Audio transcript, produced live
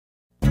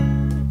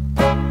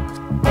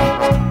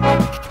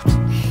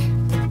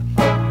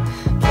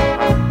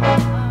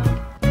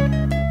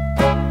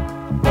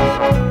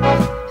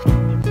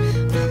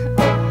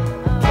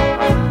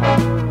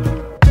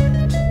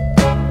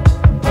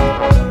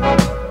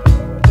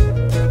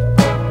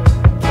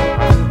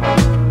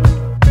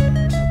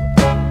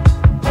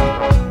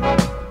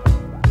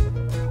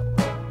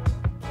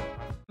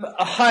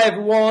Hi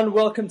everyone,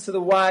 welcome to the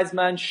Wise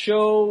Man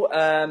Show.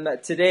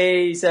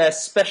 Today's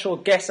special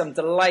guest, I'm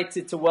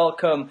delighted to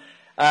welcome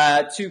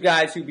two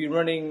guys who'll be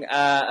running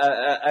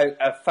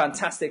a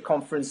fantastic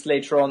conference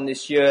later on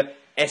this year,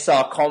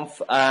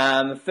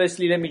 SRCONF.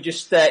 Firstly, let me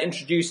just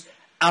introduce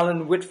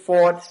Alan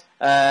Whitford,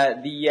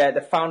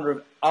 the founder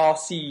of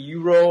RC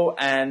Euro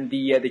and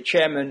the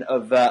chairman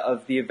of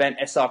the event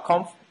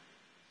SRCONF.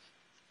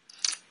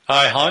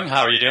 Hi, Hung.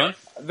 How are you doing?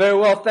 Very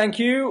well, thank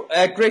you.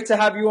 Great to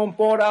have you on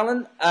board,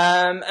 Alan.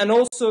 And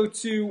also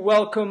to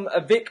welcome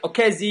Vic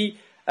Okezie,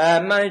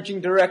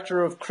 Managing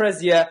Director of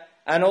Okezie,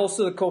 and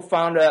also the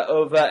co-founder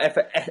of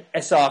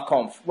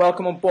SRCONF.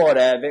 Welcome on board,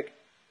 Vic.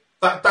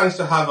 Thanks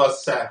to have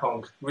us,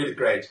 Hung. Really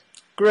great.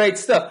 Great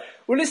stuff.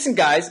 Well, listen,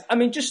 guys, I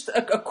mean, just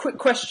a quick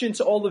question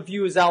to all the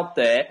viewers out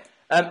there.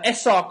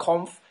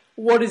 SRCONF,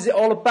 what is it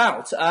all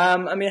about?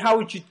 I mean, how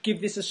would you give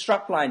this a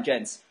strapline,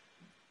 gents?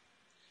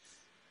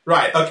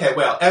 Right, okay,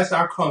 well,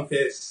 SRCONF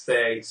is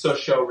a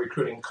social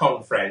recruiting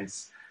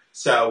conference.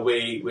 So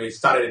we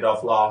started it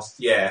off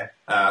last year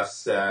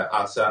as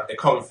a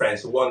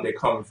conference, a one-day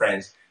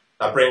conference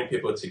that brings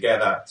people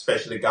together,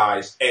 especially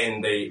guys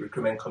in the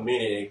recruitment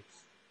community,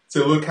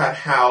 to look at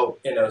how,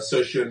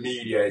 social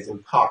media is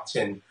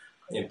impacting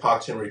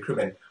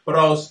recruitment, but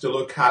also to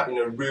look at,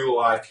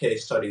 real-life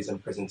case studies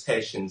and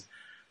presentations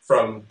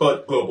from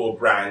both global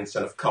brands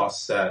and, of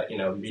course,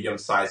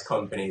 medium-sized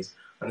companies,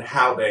 and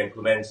how they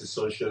implement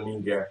social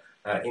media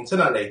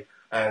internally.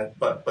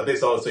 But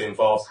this also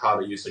involves how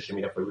they use social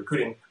media for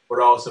recruiting, but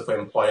also for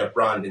employer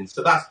branding.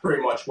 So that's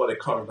pretty much what the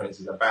conference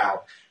is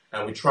about.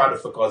 And we try to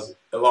focus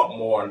a lot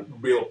more on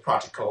real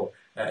practical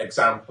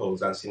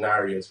examples and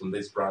scenarios from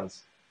these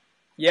brands.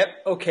 Yep.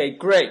 Okay,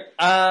 great.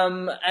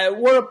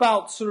 What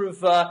about sort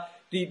of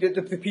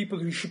the people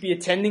who should be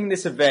attending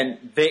this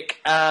event, Vic?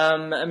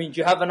 I mean,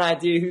 do you have an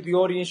idea who the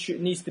audience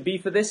needs to be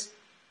for this?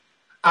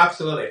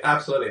 Absolutely.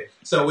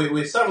 So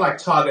we sort of like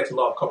target a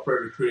lot of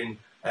corporate recruiting,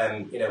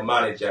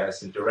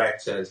 managers and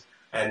directors.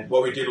 And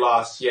what we did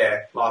last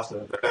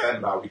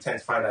November, we tend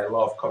to find that a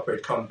lot of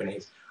corporate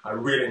companies are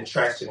really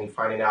interested in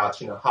finding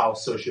out, how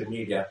social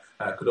media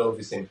could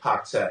obviously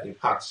impact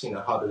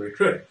how they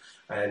recruit.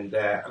 And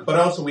but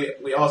also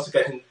we also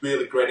getting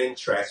really great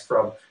interest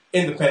from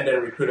independent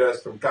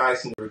recruiters, from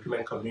guys in the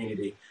recruitment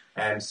community,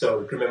 and so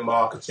recruitment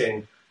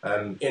marketing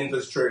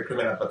industry,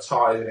 recruitment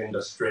advertising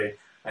industry.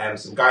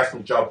 Some guys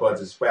from job boards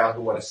as well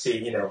who want to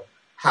see,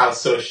 how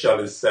social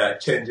is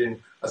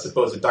changing, I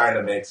suppose, the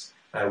dynamics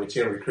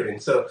within recruiting.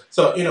 So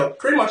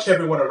pretty much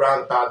everyone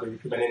around about the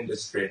recruitment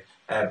industry,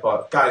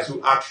 but guys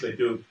who actually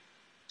do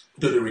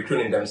the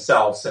recruiting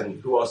themselves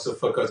and who also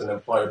focus on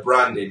employer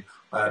branding.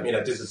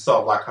 This is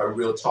sort of like our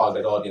real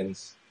target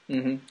audience.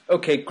 Mm-hmm.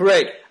 Okay,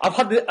 great. I've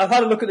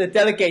had a look at the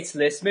delegates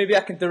list. Maybe I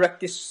can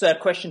direct this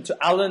question to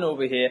Alan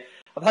over here.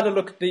 I've had a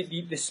look at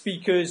the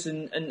speakers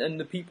and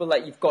the people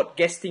that you've got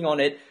guesting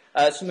on it.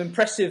 Some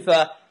impressive,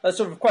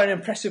 sort of quite an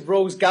impressive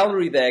rogues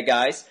gallery there,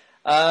 guys.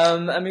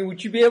 I mean,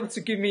 would you be able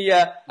to give me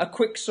a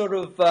quick sort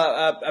of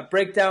a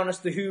breakdown as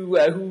to who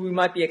we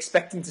might be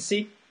expecting to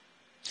see?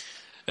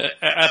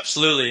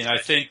 Absolutely, and I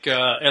think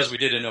as we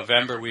did in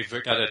November, we've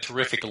got a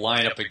terrific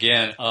lineup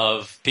again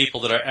of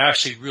people that are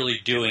actually really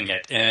doing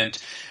it. And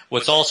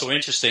what's also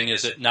interesting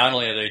is that not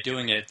only are they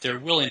doing it, they're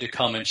willing to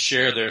come and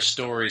share their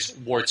stories,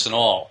 warts and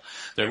all.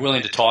 They're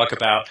willing to talk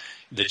about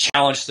the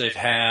challenge they've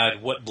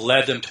had, what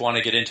led them to want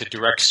to get into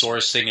direct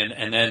sourcing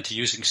and then to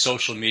using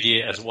social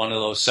media as one of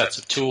those sets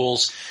of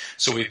tools.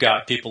 So we've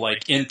got people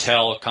like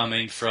Intel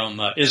coming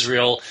from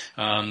Israel,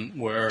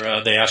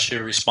 where they actually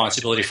have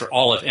responsibility for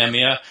all of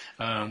EMEA.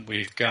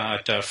 We've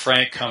got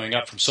Frank coming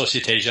up from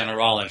Societe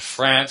Generale in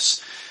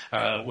France,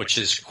 which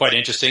is quite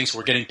interesting. So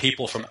we're getting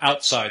people from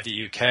outside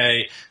the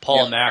UK.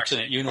 Paul Maxon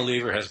at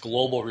Unilever has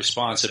global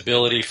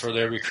responsibility for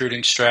their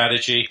recruiting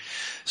strategy.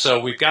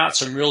 So we've got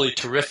some really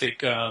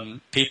terrific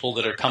people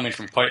that are coming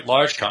from quite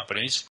large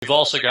companies. We've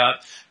also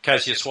got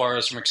Okezie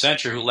Suarez from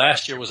Accenture, who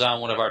last year was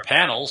on one of our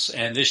panels,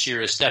 and this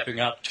year is stepping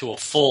up to a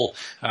full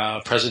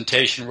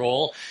presentation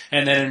role.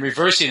 And then in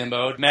reversing the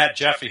mode, Matt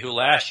Jeffrey, who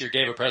last year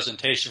gave a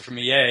presentation from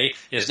EA,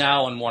 is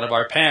now on one of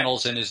our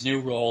panels in his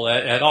new role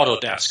at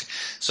Autodesk.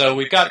 So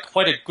we've got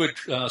quite a good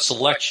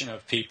selection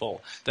of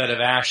people that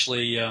have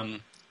actually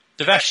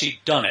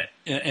done it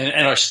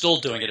and are still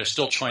doing it, are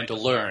still trying to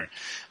learn.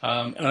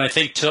 And I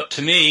think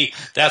to me,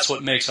 that's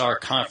what makes our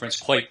conference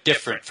quite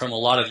different from a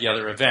lot of the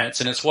other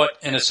events. And it's what,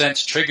 in a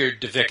sense,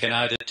 triggered Vic and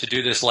I to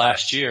do this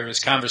last year,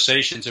 is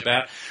conversations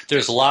about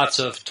there's lots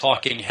of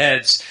talking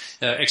heads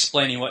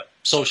explaining what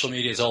social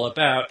media is all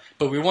about,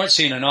 but we weren't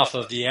seeing enough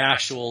of the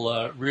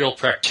actual real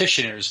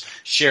practitioners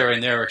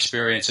sharing their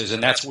experiences.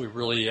 And that's what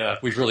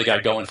we've really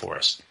got going for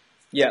us.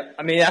 Yeah,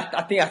 I mean,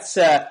 I think that's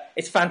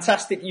it's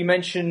fantastic. You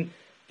mentioned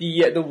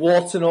the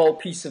warts and all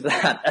piece of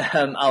that,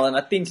 Alan.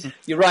 I think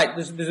you're right.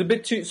 There's a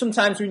bit too.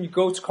 Sometimes when you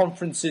go to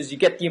conferences, you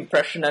get the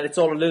impression that it's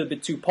all a little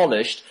bit too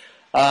polished.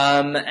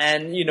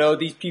 And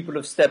these people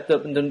have stepped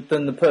up and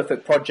done the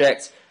perfect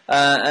project,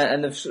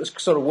 and they've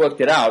sort of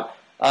worked it out.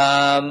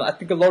 I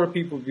think a lot of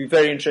people would be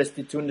very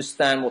interested to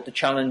understand what the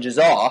challenges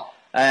are.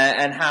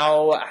 and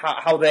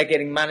how they're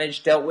getting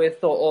managed, dealt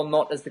with, or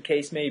not, as the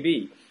case may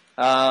be.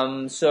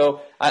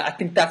 So I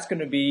think that's going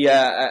to be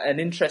an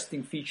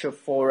interesting feature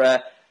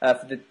for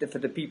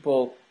the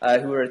people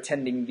who are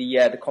attending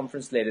the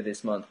conference later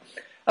this month.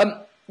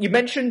 You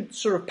mentioned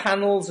sort of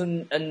panels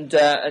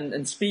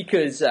and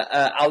speakers,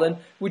 Alan.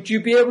 Would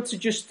you be able to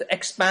just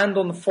expand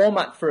on the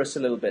format for us a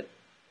little bit?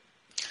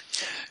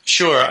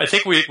 Sure. I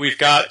think we've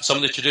got some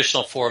of the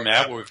traditional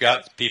format where we've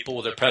got people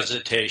with their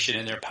presentation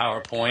and their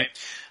PowerPoint.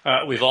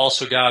 We've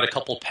also got a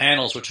couple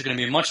panels which are going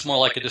to be much more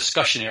like a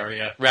discussion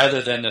area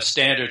rather than a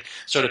standard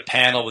sort of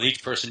panel with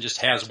each person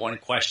just has one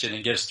question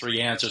and gives 3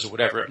 answers or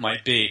whatever it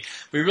might be.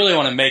 We really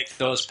want to make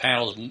those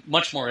panels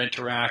much more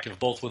interactive,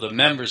 both with the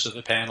members of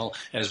the panel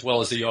as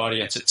well as the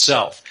audience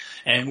itself.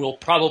 And we'll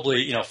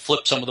probably,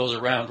 flip some of those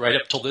around right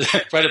up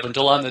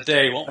until on the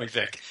day, won't we,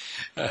 Vic?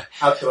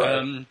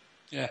 Absolutely.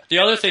 Yeah. The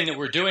other thing that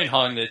we're doing,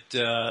 Hung,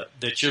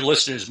 that your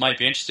listeners might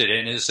be interested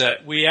in is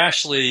that we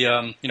actually,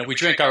 we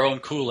drink our own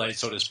Kool-Aid,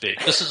 so to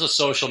speak. This is a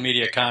social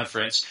media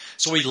conference,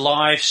 so we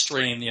live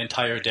stream the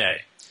entire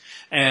day.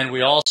 And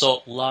we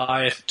also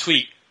live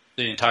tweet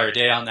the entire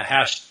day on the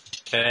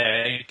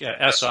hashtag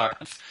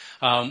SRCONF.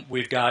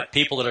 We've got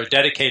people that are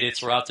dedicated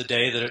throughout the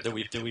day that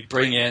we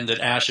bring in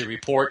that actually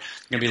report.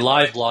 They're going to be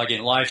live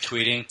blogging, live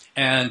tweeting,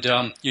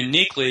 and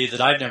uniquely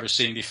that I've never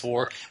seen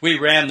before, we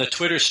ran the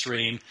Twitter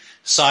stream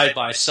side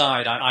by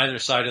side on either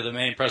side of the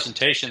main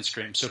presentation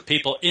screen. So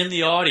people in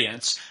the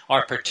audience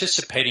are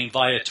participating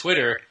via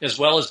Twitter as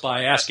well as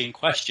by asking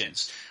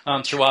questions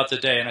throughout the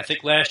day. And I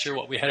think last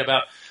year we had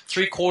about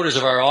 3/4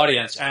 of our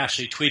audience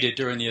actually tweeted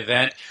during the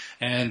event.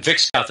 And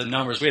Vic's got the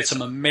numbers. We had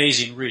some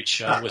amazing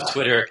reach with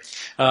Twitter.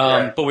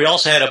 But we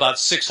also had about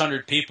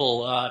 600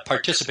 people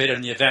participated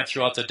in the event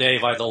throughout the day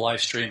via the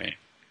live streaming.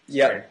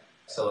 Yeah.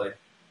 Absolutely.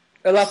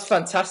 Well, that's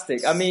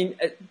fantastic. I mean,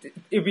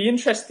 it'd be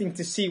interesting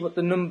to see what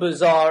the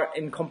numbers are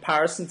in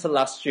comparison to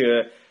last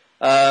year.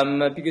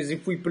 Because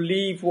if we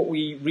believe what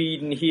we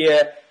read and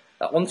hear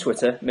on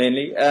Twitter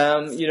mainly,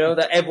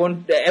 that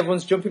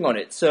everyone's jumping on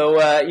it. So,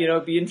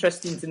 it'd be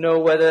interesting to know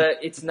whether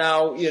it's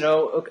now,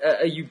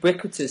 a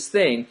ubiquitous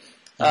thing.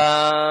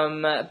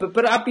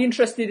 But I'd be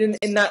interested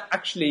in that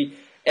actually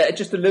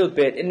just a little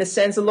bit, in the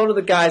sense a lot of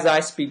the guys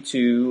I speak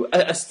to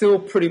are still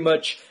pretty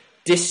much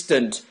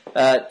distant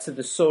to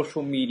the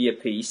social media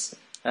piece.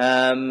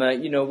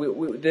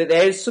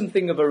 There is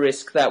something of a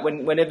risk that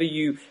whenever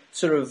you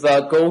sort of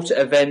go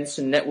to events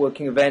and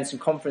networking events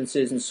and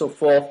conferences and so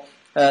forth,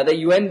 that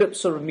you end up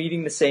sort of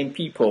meeting the same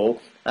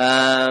people.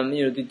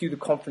 They do the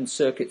conference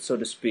circuit, so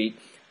to speak.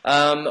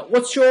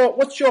 What's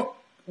your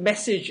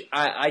message,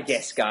 I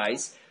guess,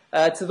 guys,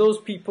 to those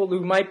people who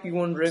might be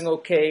wondering,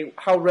 okay,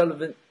 how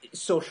relevant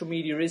social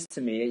media is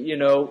to me?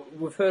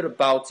 We've heard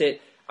about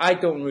it. I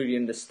don't really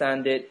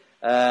understand it.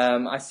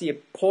 I see a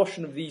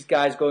portion of these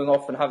guys going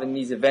off and having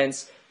these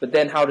events, but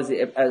then how does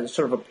it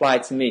sort of apply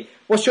to me?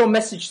 What's your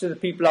message to the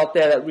people out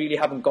there that really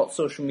haven't got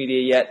social media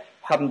yet,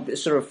 haven't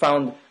sort of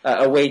found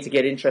a way to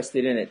get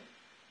interested in it?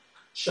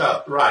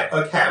 Sure, right,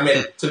 okay. I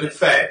mean, to be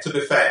fair,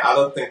 I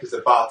don't think it's a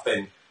bad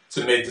thing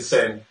to meet the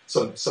same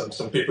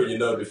some people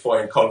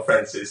before in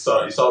conferences.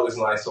 So it's always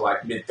nice to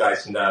meet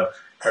guys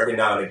every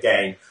now and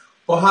again.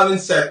 But having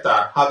said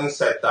that,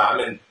 I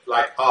mean,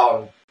 like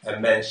Alan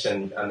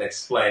mentioned and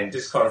explained,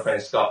 this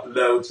conference got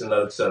loads and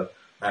loads of,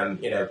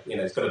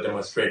 it's going to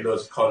demonstrate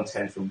loads of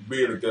content from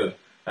really good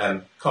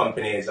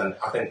companies and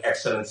I think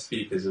excellent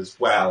speakers as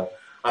well.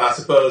 And I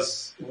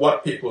suppose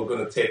what people are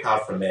going to take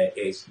out from it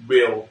is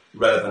real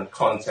relevant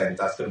content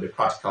that's going to be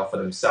practical for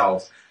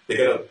themselves. They're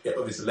going to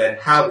obviously learn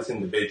how these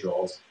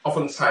individuals,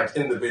 oftentimes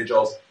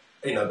individuals,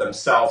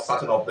 themselves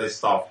starting off this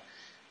stuff,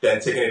 then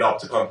taking it up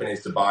to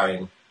companies to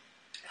buying,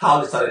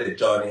 how they started the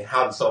journey,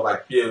 how they sort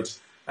of build,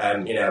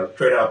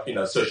 create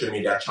up, social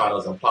media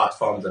channels and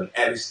platforms and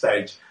early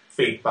stage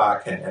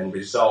feedback and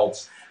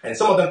results. And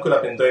some of them could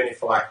have been doing it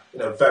for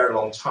a very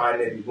long time,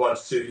 maybe 1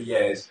 to 2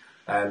 years.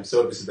 So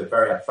obviously they're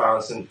very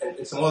advanced, and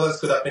some others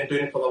could have been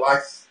doing it for the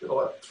last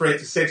 3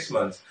 to 6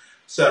 months.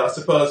 So I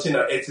suppose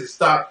it is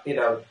that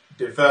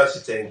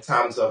diversity in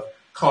terms of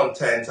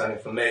content and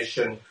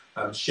information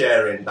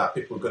sharing that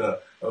people are going to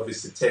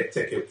obviously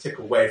take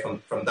away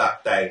from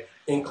that day,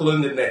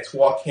 including the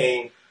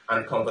networking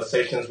and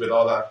conversations with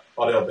other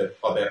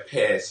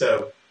peers.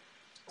 So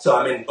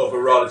I mean,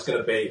 overall, it's going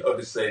to be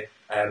obviously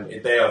a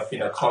day of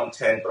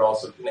content, but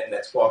also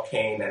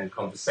networking and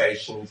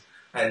conversations.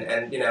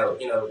 And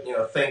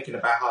thinking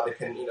about how they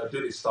can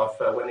do this stuff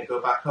when they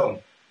go back home.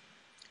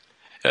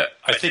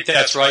 I think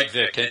that's right,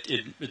 Vic.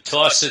 To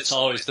us, it's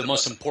always the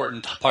most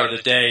important part of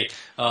the day.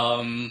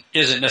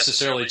 Isn't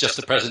necessarily just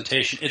the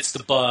presentation. It's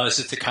the buzz.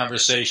 It's the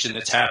conversation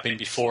that's happening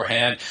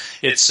beforehand.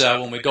 It's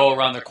when we go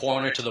around the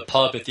corner to the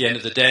pub at the end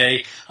of the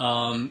day.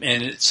 And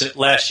it's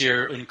last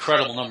year, an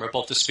incredible number of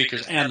both the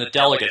speakers and the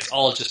delegates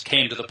all just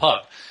came to the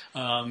pub.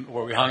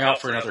 where we hung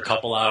out for another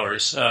couple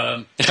hours.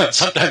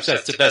 Sometimes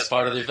that's the best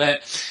part of the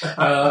event.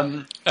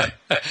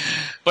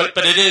 But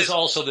it is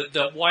also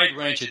the wide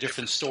range of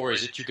different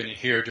stories that you're going to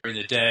hear during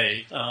the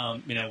day.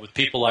 With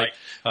people like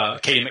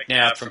Katie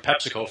McNabb from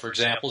PepsiCo, for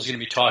example, is going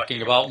to be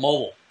talking about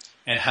mobile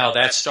and how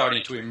that's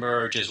starting to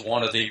emerge as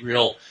one of the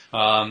real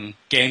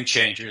game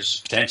changers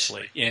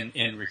potentially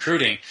in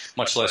recruiting,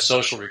 much less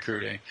social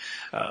recruiting.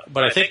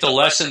 But I think the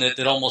lesson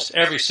that almost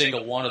every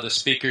single one of the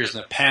speakers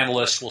and the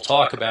panelists will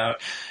talk about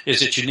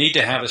is that you need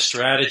to have a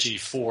strategy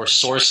for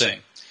sourcing.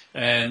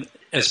 And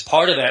as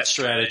part of that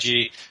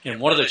strategy, in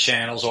one of the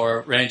channels or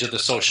a range of the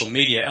social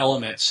media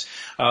elements,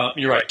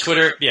 you're right,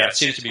 Twitter, it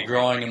seems to be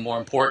growing and more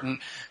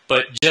important.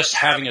 But just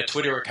having a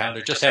Twitter account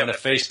or just having a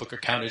Facebook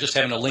account or just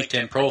having a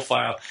LinkedIn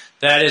profile,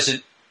 that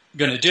isn't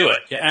going to do it.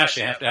 You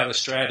actually have to have a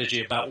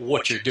strategy about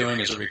what you're doing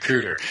as a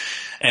recruiter.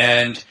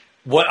 And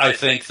what I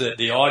think that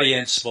the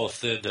audience,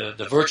 both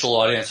the virtual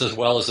audience as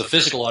well as the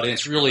physical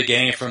audience, really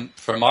gain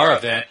from our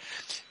event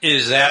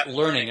is that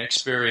learning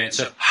experience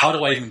of how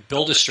do I even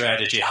build a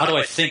strategy? How do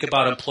I think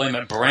about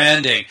employment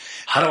branding?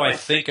 How do I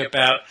think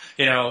about,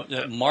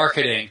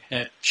 marketing?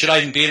 Should I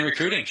even be in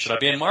recruiting? Should I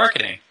be in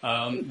marketing?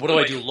 What do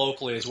I do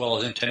locally as well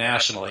as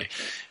internationally?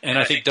 And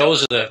I think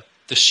those are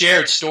the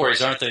shared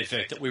stories, aren't they,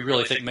 Vic, that we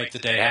really think make the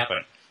day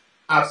happen?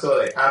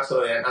 Absolutely,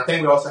 absolutely. And I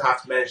think we also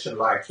have to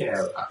mention, I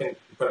think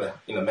we probably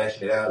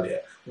mentioned it earlier,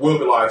 we'll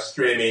be live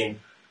streaming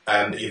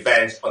the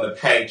event on the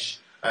page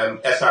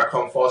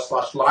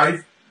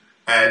SRCONF11live.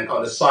 And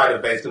on the side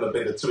of it, it's going to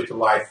be the Twitter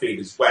live feed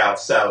as well.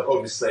 So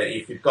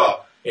obviously, if you've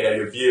got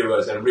your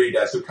viewers and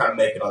readers who can't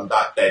make it on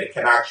that day, they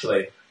can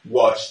actually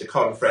watch the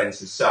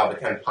conference itself. They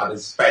can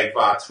participate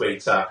via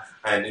Twitter,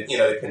 and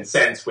they can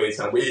send tweets,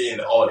 and we in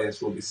the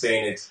audience will be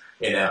seeing it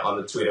on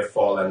the Twitter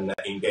fall and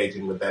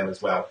engaging with them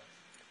as well.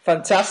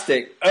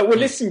 Fantastic. Well,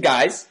 listen,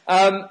 guys.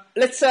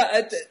 Let's.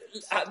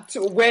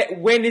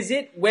 When is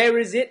it? Where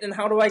is it? And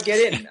how do I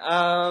get in?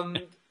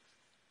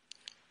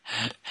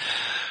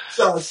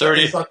 So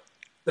 30th.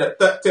 The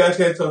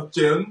 30th of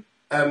June,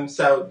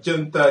 so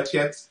June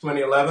 30th,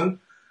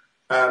 2011,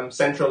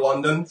 Central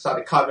London, so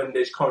the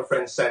Cavendish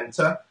Conference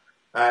Centre.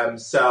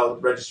 So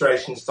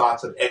registration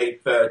starts at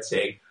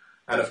 8:30,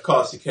 and of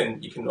course you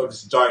can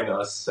obviously join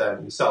us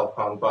yourself,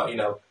 but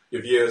your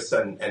viewers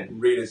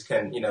and readers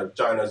can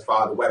join us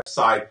via the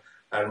website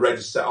and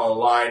register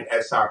online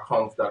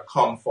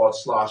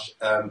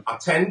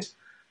srconf.com/attend.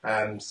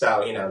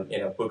 So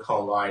book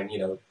online,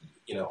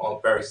 all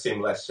very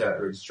seamless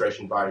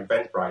registration via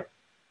Eventbrite.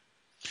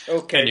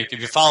 Okay. And you can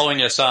be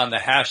following us on the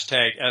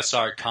hashtag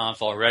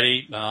SRCONF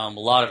already. A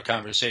lot of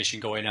conversation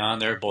going on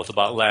there, both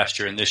about last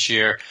year and this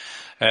year.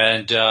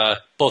 And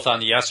both on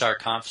the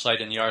SRCONF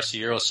site and the RC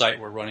Euro site,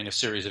 we're running a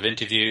series of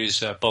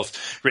interviews,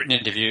 both written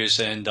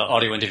interviews and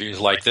audio interviews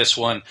like this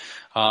one.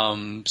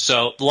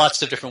 So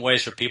lots of different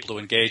ways for people to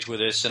engage with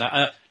us.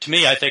 And to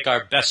me, I think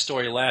our best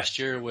story last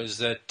year was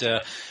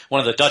that some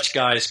of the Dutch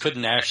guys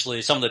couldn't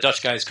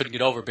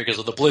get over because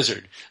of the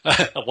blizzard.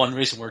 One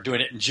reason we're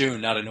doing it in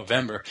June, not in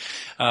November.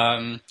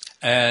 And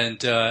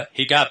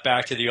he got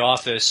back to the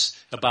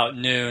office about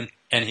noon,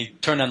 and he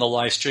turned on the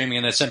live streaming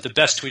and then sent the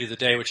best tweet of the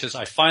day, which is,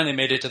 "I finally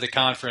made it to the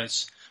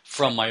conference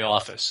from my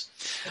office."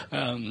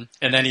 And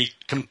then he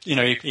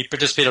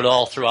participated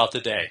all throughout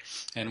the day.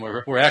 And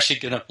we're actually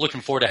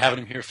looking forward to having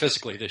him here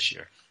physically this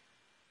year.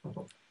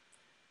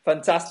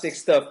 Fantastic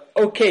stuff.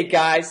 Okay,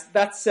 guys,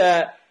 that's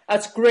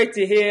great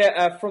to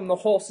hear from the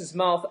horse's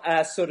mouth,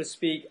 so to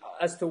speak,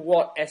 as to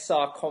what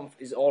SRCONF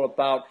is all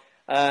about.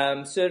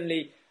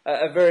 Certainly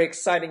a very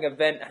exciting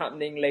event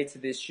happening later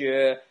this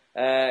year.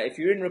 If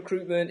you're in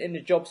recruitment, in the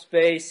job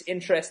space,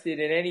 interested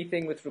in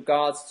anything with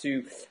regards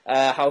to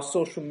how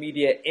social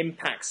media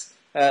impacts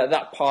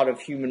that part of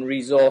human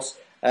resource,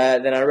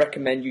 then I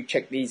recommend you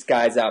check these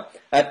guys out.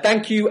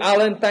 Thank you,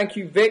 Alan. Thank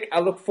you, Vic. I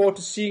look forward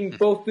to seeing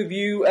both of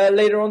you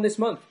later on this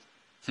month.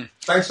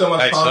 Thanks so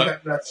much, Paul.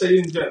 See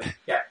you in June.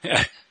 Yeah.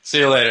 See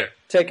you later.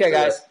 Take care,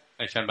 guys.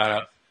 Thanks, Bye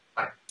now.